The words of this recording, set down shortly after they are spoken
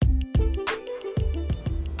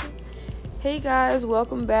Hey guys,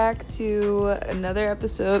 welcome back to another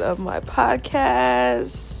episode of my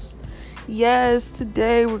podcast. Yes,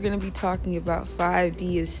 today we're going to be talking about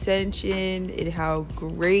 5D Ascension and how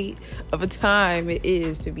great of a time it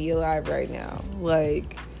is to be alive right now.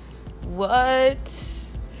 Like,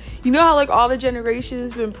 what? You know how all the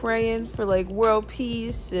generations been praying for world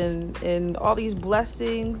peace and all these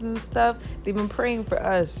blessings and stuff? They've been praying for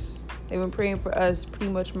us. They've been praying for us,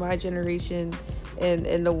 pretty much my generation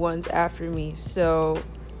and the ones after me. So,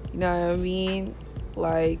 you know what I mean?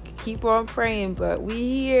 Keep on praying, but we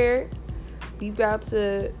here. We about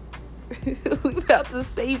to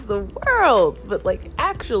save the world, but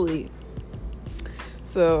actually.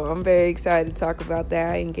 So I'm very excited to talk about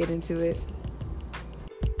that and get into it.